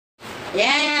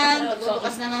Yan,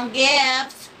 magbubukas na ng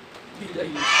gifts.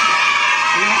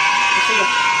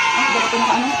 Bakit ito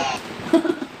naka ano?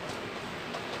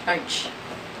 Arch.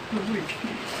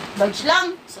 Large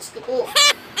lang. Sus ko po.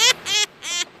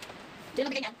 Sino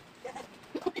bigyan yan?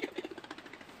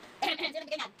 Sino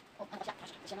bigyan yan? Oh, ano siya?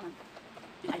 Siya naman.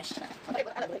 Ayos.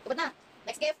 Ubad na.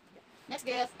 Next gift. Next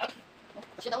gift. Oh,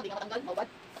 siya daw, hindi nga matanggal. Maubad.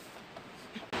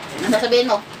 Ano sasabihin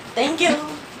mo? Thank you.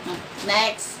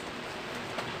 Next.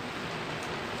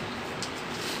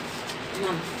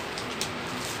 Ma'am.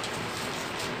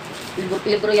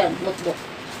 Libro yan. Notebook.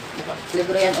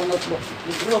 Libro yan o notebook.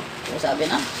 Libro. So, sabi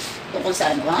na. Tungkol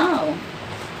saan? Wow.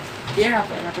 Dear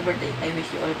Rafa, happy birthday. I wish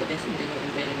you all the best in the new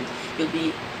environment. You'll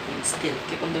be in still.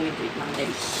 Keep on doing great, Ma'am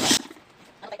Debbie.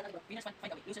 Ano tayo ng libro? Winners find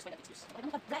a way. Losers find an excuse. Okay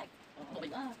naman ka-brag. Okay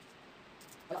na.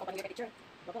 Wala ko pa-new year picture.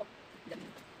 Bako. Sabi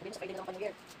mo sa Friday na lang pa-new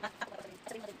year.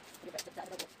 Sabi mo natin.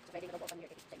 Sa Friday na lang po pa-new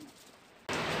year.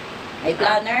 May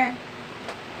planner.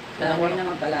 Planner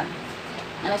naman pala.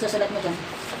 Ano susulat mo dyan?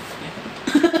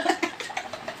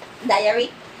 Diary.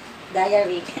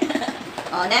 Diary.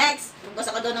 Oh, next.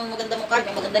 Basta ka doon ng maganda mong card.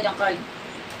 May maganda diyang card.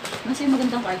 Ano sa'yo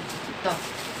magandang card? Ito.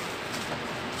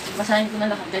 Basahin ko na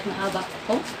lahat kahit mahaba.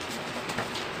 Oh?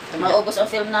 Maubos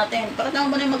ang film natin. Pakita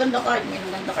mo na yung maganda card. May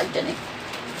maganda card dyan eh.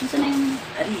 Ano na yung...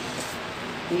 Ari.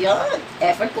 Yan.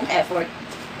 Effort kung effort.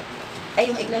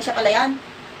 Ay, yung iglesia pala yan.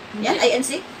 Yan,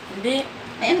 INC. Hindi.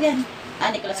 Ayan yan.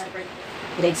 Nicholas Copernicus.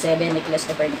 Grade 7, Nicholas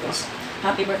Copernicus.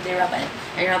 Happy birthday, Rafael.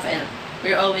 Hey, Rafael.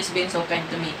 You're always been so kind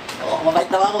to me. Oo, mabait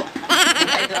daw ako. And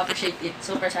I do appreciate it.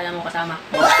 Super sana mo kasama.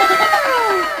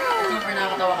 Super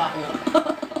nakakatawa ka.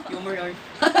 Humor yun.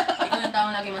 Ikaw yung taong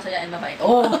lagi masaya and mabait.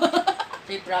 Oh!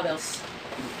 Safe travels.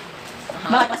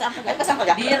 Bakit pasang ka? Pasang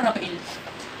ka Dear Rafael.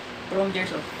 From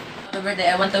Jerso. Happy birthday.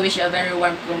 I want to wish you a very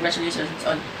warm congratulations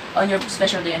on your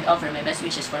special day and offer my best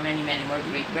wishes for many, many more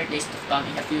great birthdays to come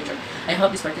in the future. I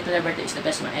hope this particular birthday is the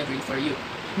best one ever for you.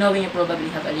 Knowing you probably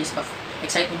have a list of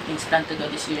exciting things planned to do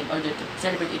this year in order to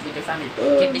celebrate it with your family.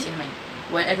 Keep this in mind.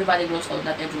 When everybody grows old,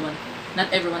 not everyone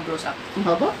grows up. Ang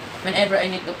haba? Whenever I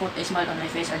need to put a smile on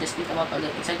my face, I just think about all the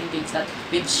exciting things that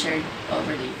we've shared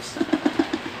over the years.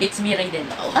 It's me, Raiden.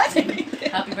 Oh.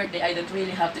 Happy birthday. I don't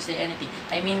really have to say anything.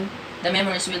 I mean, the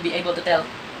memories will be able to tell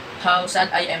how sad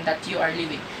I am that you are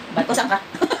leaving. But Pasang ka?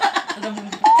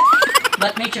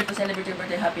 But make sure to celebrate your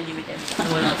birthday happily with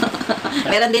everyone.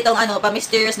 Meron ditong ano,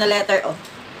 pa-mysterious na letter, oh.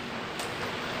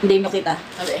 Hindi mo kita.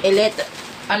 Okay. Letter.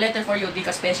 A letter for you, di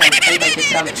ka special. I by the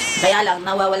travel. Kaya lang,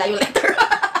 nawawala yung letter.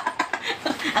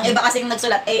 Ang iba kasing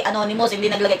nagsulat, anonymous, hindi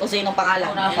naglagay kung sino yung pangalan.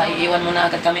 Rafa, iiwan mo na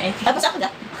agad kami eh. Pasang ka?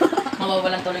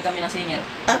 Mawawalan tuloy kami ng singer.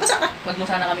 Pasang ka? Huwag mo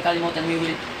sana kami kalimutan. We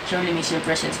will surely miss your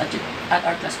presence at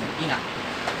our classroom. Ingat.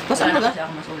 Pasang ka Wala ba? na kasi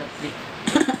ako masulat.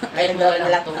 Ay, nagdala na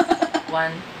lang.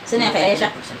 1. Sino yan? Kay Ayesha?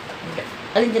 Okay.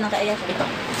 Alin din ang kay Ayesha? Ito.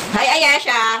 Hi,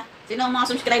 Ayesha! Sino ang mga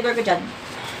subscriber ko dyan?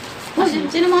 Oh, sino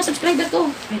ang mga subscriber ko?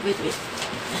 Wait.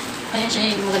 Ayan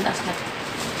siya yung maganda sa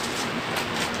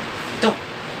ito.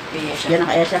 Ayan siya. Yan ang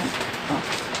kay Ayesha. Oh.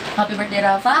 Happy birthday,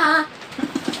 Rafa!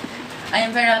 I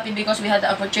am very happy because we had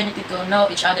the opportunity to know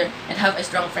each other and have a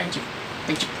strong friendship.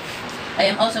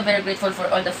 I am also very grateful for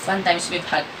all the fun times we've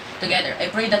had together. I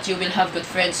pray that you will have good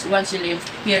friends once you live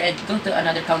here and go to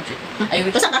another country.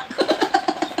 Pasang ka?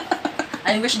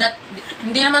 I wish that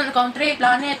hindi naman country,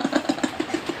 planet.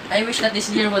 I wish that this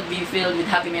year would be filled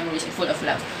with happy memories and full of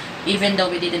love. Even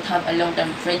though we didn't have a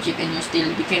long-term friendship and you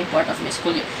still became part of my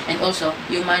school year. And also,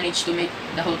 you managed to make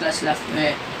the whole class laugh.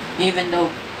 Even though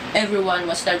everyone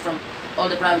was tired from all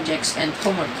the projects and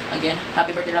homework. Again,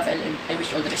 happy birthday, Rafael, and I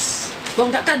wish you all the best.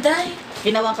 Bongga ka, day!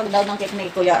 Ginawang kag daw ng cake ni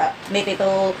Kuya, ni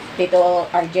Tito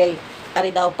RJ.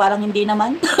 Ari daw, parang hindi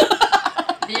naman.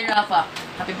 Dear Rafa,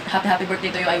 happy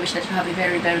birthday to you. I wish that you have a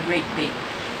very, very great day.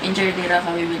 Enjoy your day,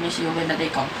 Rafa. We will miss you when the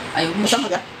day comes. I wish... Pasang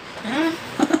ka?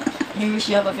 I wish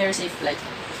you have a very safe flight.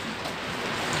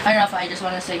 Hi, Rafa. I just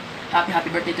want to say happy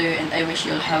birthday to you and I wish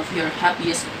you'll have your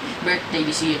happiest birthday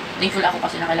this year. Thankful ako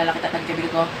kasi nakilala kita at nagkabigay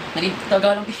ko. Naging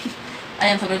tagalong I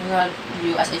am so grateful to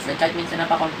you as a friend. Kahit minsan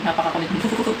napakakulit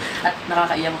mo at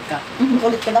nakakaiyamot ka.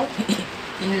 Kulit ka daw.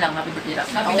 Yun lang. Happy birthday,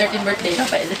 Rafa. Happy 13th birthday,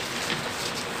 Rafael.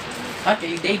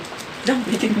 Okay, Dave. Don't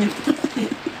be me.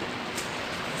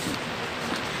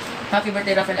 Happy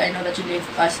birthday, Rafael. I know that you leave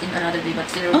us in another day, but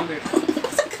still remember.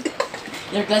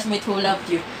 Your classmate who loved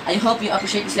you. I hope you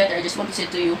appreciate this letter. I just want to say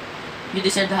to you, you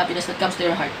deserve the happiness that comes to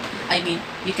your heart. I mean,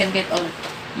 you can get all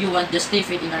you want, just stay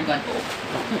faith in our God.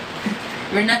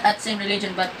 We're not at same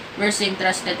religion, but we're same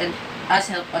trusted and ask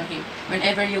help on Him.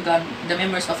 Whenever you gone, the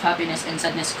memories of happiness and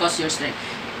sadness cause your strength.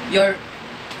 You're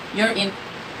in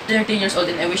 13 years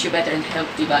old and I wish you better and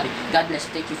healthy body. God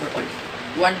bless. Thank you for all.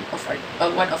 one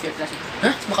of your classmates.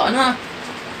 Huh? Baka ano ah?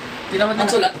 Hindi naman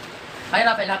magsulat. Hi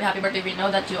Rafael, happy birthday. We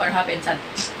know that you are happy and sad.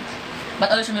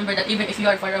 But always remember that even if you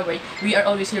are far away, we are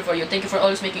always here for you. Thank you for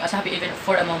always making us happy even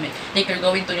for a moment. Take care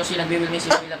going to New Zealand. We will miss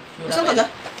you. We love you, Saan Rafael.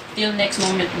 ka? Till next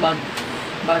moment,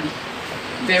 buddy.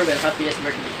 Farewell. Happiest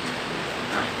birthday.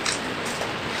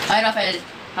 Hi Rafael,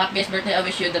 happiest birthday. I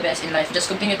wish you the best in life. Just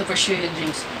continue to pursue your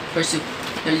dreams.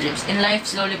 In life,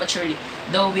 slowly but surely.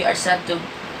 Though we are sad to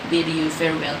bid you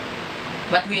farewell,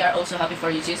 but we are also happy for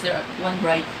you since there are one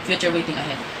bright future waiting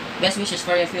ahead. Best wishes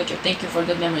for your future. Thank you for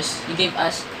good memories you gave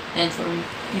us and for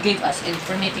making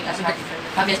us happy.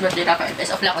 Happiest birthday, Rafael.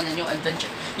 Best of luck on a new adventure.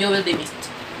 You will be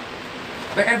missed.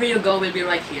 Wherever you go, we'll be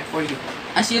right here for you.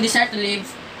 As you desire to live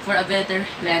for a better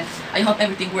land, I hope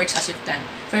everything works as you plan.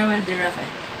 Farewell, dear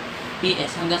Rafael.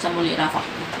 P.S. Hanggang sa muli, Rafa.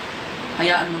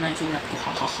 Hayaan mo na yung sulat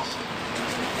ko.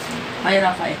 Hi,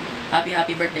 Rafael.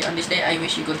 Happy birthday. On this day, I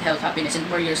wish you good health, happiness, and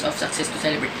more years of success to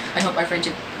celebrate. I hope our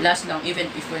friendship lasts long, even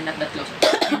if we're not that close.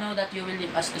 I know that you will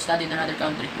leave us to study in another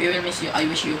country. We will miss you. I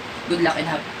wish you good luck and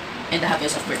the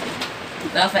happiest of birthday.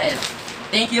 Rafael,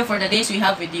 thank you for the days we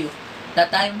have with you. The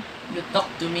time you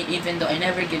talked to me, even though I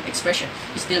never gave expression,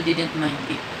 you still didn't mind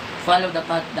it. Follow the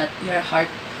path that your heart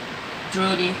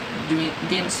truly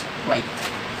dreams right.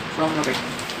 From Robert.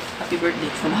 Happy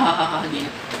birthday. From again.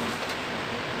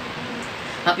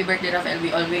 Happy birthday, Rafael. We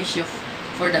all wish you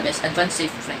for the best. Advance safe,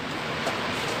 friend.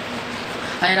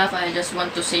 Hi, Rafa. I just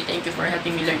want to say thank you for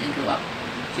helping me learn and grow up.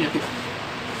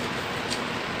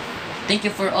 Thank you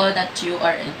for all that you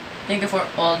are and thank you for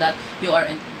all that you are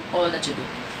and all that you do.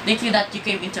 Thank you that you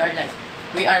came into our life.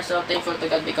 We are so thankful to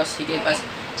God because He gave us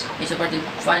a supportive,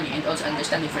 funny, and also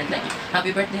understanding friend like you.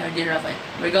 Happy birthday, our dear Rafael.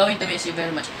 We're going to miss you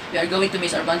very much. We are going to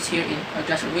miss our bonds here in our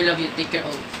classroom. We love you. Take care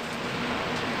always.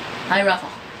 Hi, Rafa.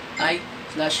 I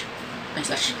we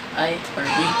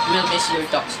will miss your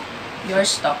talks,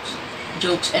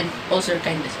 jokes, and also your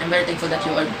kindness. I'm very thankful that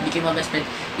you became my best friend.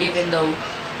 Even though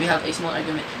we have a small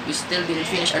argument, we still didn't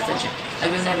finish our friendship.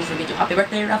 I will never forget you. Happy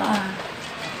birthday, Rafa!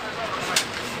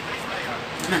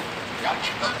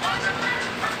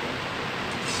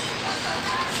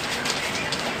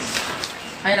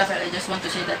 Hi, Rafael. I just want to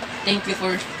say that thank you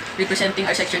for representing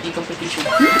our section in competition.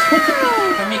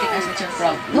 For making our section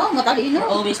proud. No, matalino. For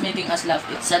always making us laugh.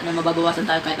 It's sad na mababawasan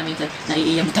tayo kahit na minsan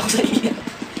naiiyam ako sa iyan.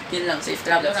 Yun lang, safe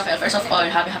travel. Rafael, first of all,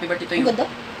 happy birthday to you.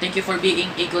 Thank you for being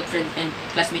a good friend and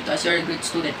classmate to us. You're a great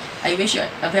student. I wish you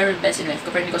a very best in life.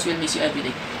 Copernicus will miss you every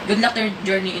day. Good luck to your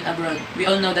journey in abroad. We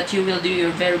all know that you will do your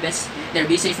very best there.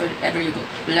 Be safe wherever you go.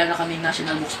 Wala na kaming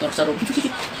national bookstore sa room.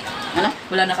 Ano?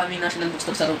 Wala na kaming national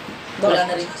bookstore sa room. Wala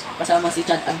na rin kasama si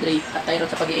Chad, Andre, at Tyrone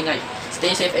sa pag-iingay.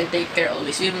 Stay safe and take care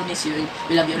always. We will miss you and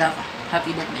we love you, Rafa.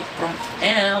 Happy birthday from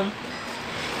M.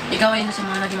 Ikaw ay sa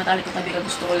mga naging matalik kong kaibigan,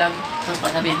 gusto ko lang ang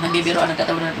patabi. Nagbibiro,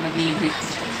 nagtatawa na naglilibre.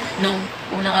 Nung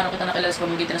unang araw kita nakilala sa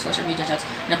pamamagitan ng social media chats,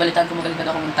 nabalitaan ko magaling ka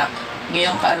daw kumunta.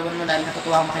 Ngayong kaarawan mo dahil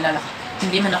natutuwa akong makilala ka.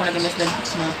 Hindi man ako nag-mess doon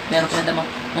na meron pinadamang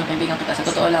ng kaibigan kita. Sa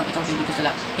totoo lang, ikaw kaibigan ko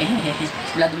sila. Hehehe.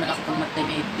 Wala man ako pag matay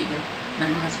may kaibigan.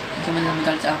 Hindi man lang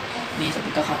magalit sa may sa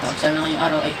pagkakataon. Sana ngayong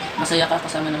araw ay masaya ka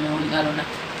kasama ng mga huling araw na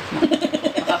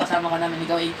makakasama ka namin.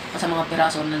 Ikaw ay kasama mga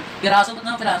piraso. Piraso? Ba't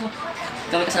mga piraso?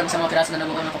 Ikaw ay kasama sa mga piraso na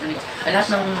nabuo ng Copernicus. Ay lahat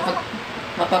ng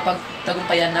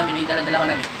mapapagtagumpayan namin ay dala-dala ka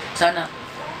namin. Sana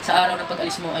sa araw ng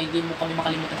pag-alis mo ay di mo kami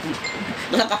makalimutan.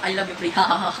 I love you, Pre.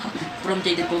 From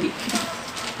Jaden Kobe.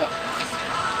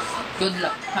 Good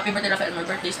luck. Happy birthday, Rafael. More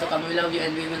birthdays to come. We love you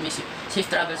and we will miss you. Safe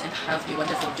travels and have a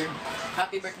wonderful journey.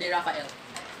 Happy birthday, Rafael.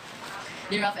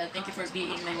 Dear Rafael, thank you for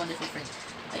being my wonderful friend.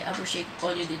 I appreciate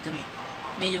all you did to me.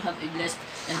 May you have a blessed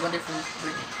and wonderful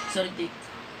birthday. Sorry, Dick.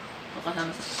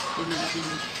 Kasama sa tignan at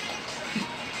tignan.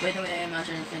 By the way, I am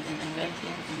Asher and friend and I'm very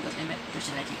thankful because I met a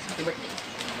person like you. Happy birthday.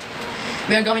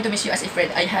 We are going to miss you as a friend.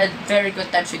 I had very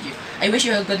good times with you. I wish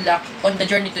you good luck on the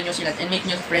journey to New Zealand and make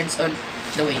new friends on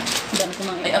the way.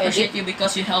 I appreciate you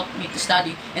because you helped me to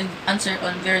study and answer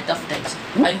on very tough times.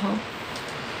 I hope...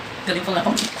 Galing pala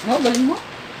ako. No, galing mo.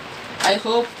 I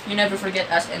hope you never forget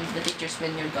us and the teachers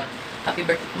when you're gone. Happy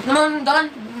birthday. Naman, gone!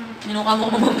 Minuka mo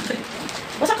ko mamamatay.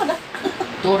 Basta ka na.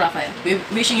 To Rafael, we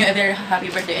wishing you a very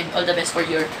happy birthday and all the best for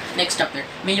your next chapter.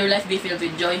 May your life be filled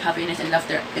with joy, happiness, and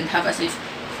laughter, and have a safe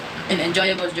and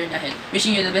enjoyable journey ahead.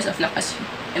 Wishing you the best of luck as you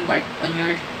embark on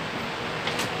your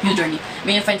new journey.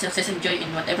 May you find success and joy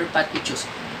in whatever path you choose.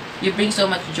 You bring so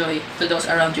much joy to those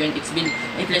around you and it's been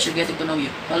a pleasure getting to know you.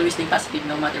 Always think positive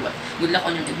no matter what. Good luck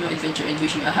on your new adventure and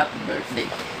wishing you a happy birthday.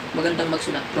 Magandang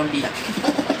magsulat from Dia.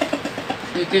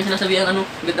 Yung sinasabihan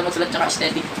magandang magsulat tsaka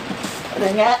aesthetic. Ano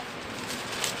nga?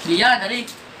 Dia, dali!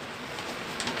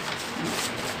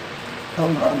 Oo,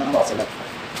 magandang magsulat.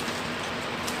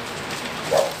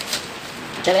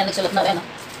 Siya lang nagsulat na, ano?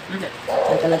 Hindi.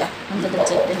 Ay, talaga. Ang ganda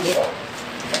nagsulat ng gift.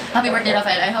 Happy birthday,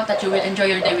 Rafael. I hope that you will enjoy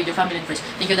your day with your family and friends.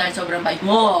 Thank you dahil sobrang bait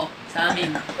mo sa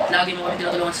amin. Lagi mo kami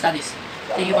tinutulungan sa studies.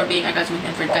 Thank you for being our classmate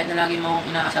and friend. Kahit na lagi mo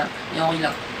akong inaasar, hindi okay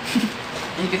lang.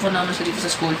 And before naman sa dito sa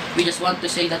school, we just want to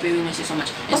say that we will miss you so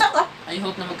much. And Masak ka? I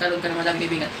hope na magkaroon ka ng madaming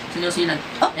kaibigan sa New Zealand.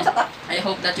 Oh, And masak ka? I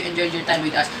hope that you enjoyed your time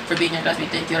with us for being your classmate.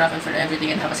 Thank you, Rafael, for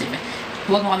everything and have a safe day.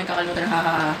 Huwag mo kaming kakalimutan.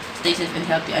 Stay safe and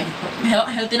healthy. I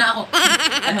hope, healthy na ako.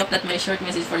 I hope that my short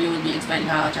message for you will be inspiring.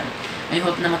 Channel. I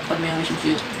hope na matupad mo yung wishes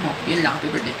you. Oh, yun lang.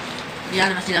 Happy birthday. Yan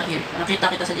naman sila here. Nakita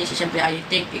kita sa JC. Siyempre, I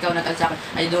think ikaw nag sa akin.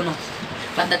 I don't know.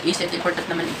 But that isn't important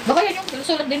naman eh. Baka yan yung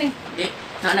sinusulat din eh. Hindi.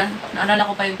 Naalala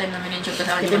ko pa yung time na minention ko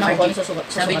sa akin Hindi yung na ako Margie. nasusulat.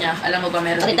 Sabi niya, alam mo ba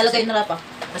meron Ari talaga yung narapa.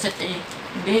 Kaset A.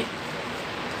 Hindi.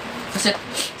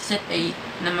 Kaset A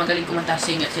na magaling kumanta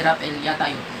singer si Rafael yata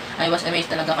yun. I was amazed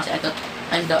talaga kasi I thought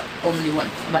I'm the only one.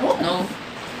 But no.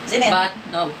 Sino yan? But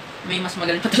no. May mas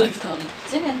magaling pa talaga sa akin.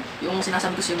 Sino yan? Yung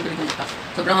sinasabi ko siya magaling kumanta.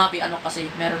 Sobrang happy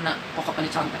kasi meron na ako kapalit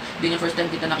sa kanta. Hindi yung first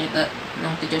time kita nakita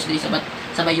ng Teacher's Day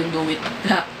sabay yung do it.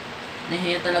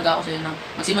 Nahihiya talaga ako sa'yo nang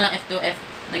magsimula F to F,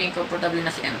 naging comfortable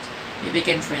na si Ems. We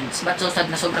became friends. But so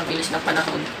sad na sobrang bilis ng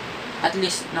panahon. At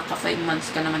least, naka 5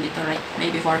 months ka naman dito, right?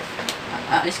 Maybe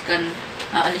aalis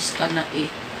ka na eh.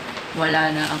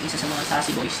 Wala na ang isa sa mga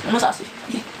sassy boys. Ano sassy?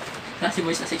 Sassy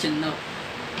boys na section, no.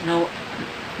 No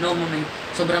mo na yun.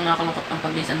 Sobrang nakakalungkot ang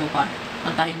paglisan mo pa.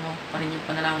 Kantahin mo pa rin yung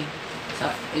panalangin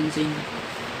sa insane.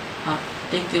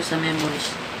 Thank you sa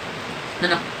memories.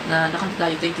 Nakanta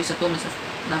tayo. Thank you sa 2 months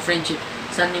na friendship.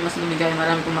 Sana mas lumigay.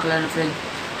 Marami kong makilala na friend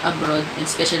abroad. And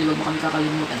especially, wag mo kami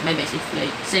kakalimutan. My best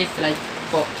safe flight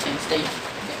po. And stay.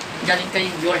 Okay. Galing kay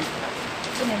Bjorn.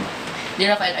 Sino yan?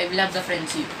 Dear Rafael, I love the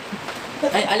friendship.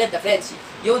 I love the friendship.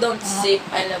 You don't see,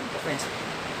 I love the friendship.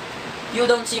 You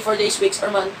don't see for days, weeks,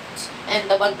 or months. And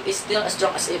the bond is still as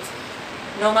strong as if.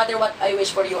 No matter what I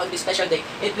wish for you on this special day,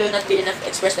 it will not be enough to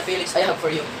express the feelings I have for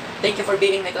you. Thank you for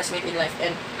being my classmate in life.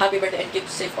 And happy birthday and keep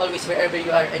safe always wherever you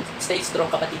are. And stay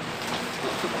strong, kapatid.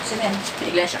 Sino yan? Sa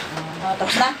iglesia.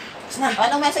 Tapos na? Tapos na.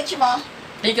 Anong message mo?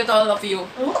 Thank you to all of you.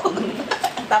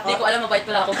 Hindi ko alam, mabait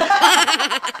pala ako.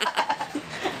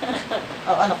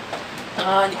 Ano?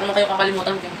 Hindi ko na kayo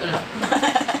kakalimutan.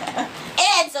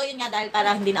 And so, yun nga, dahil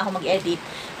para hindi na ako mag-edit,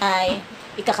 ay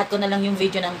ikakat ko na lang yung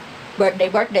video ng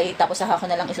birthday, tapos saka ko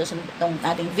na lang isusunod itong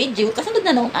ating video. Kasunod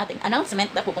na nung ating announcement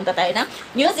na pupunta tayo ng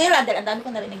New Zealand. Dahil ang dami ko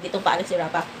narinig ditong paalis si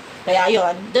Rapa. Kaya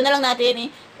yun, doon na lang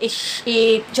natin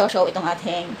i-show itong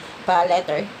ating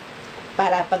pa-letter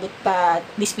para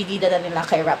pa-dispedida na nila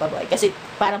kay Rapaboy. Kasi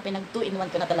parang pinag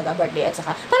 2-in-1 ko na talaga birthday at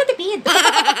saka para tipid.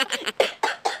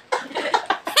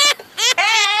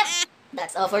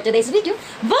 That's all for today's video.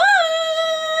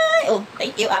 Bye! Oh,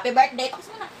 thank you. Happy birthday. Tapos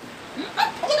mo na.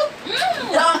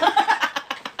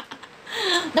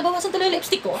 Nabawasan tuloy yung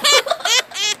lipstick ko.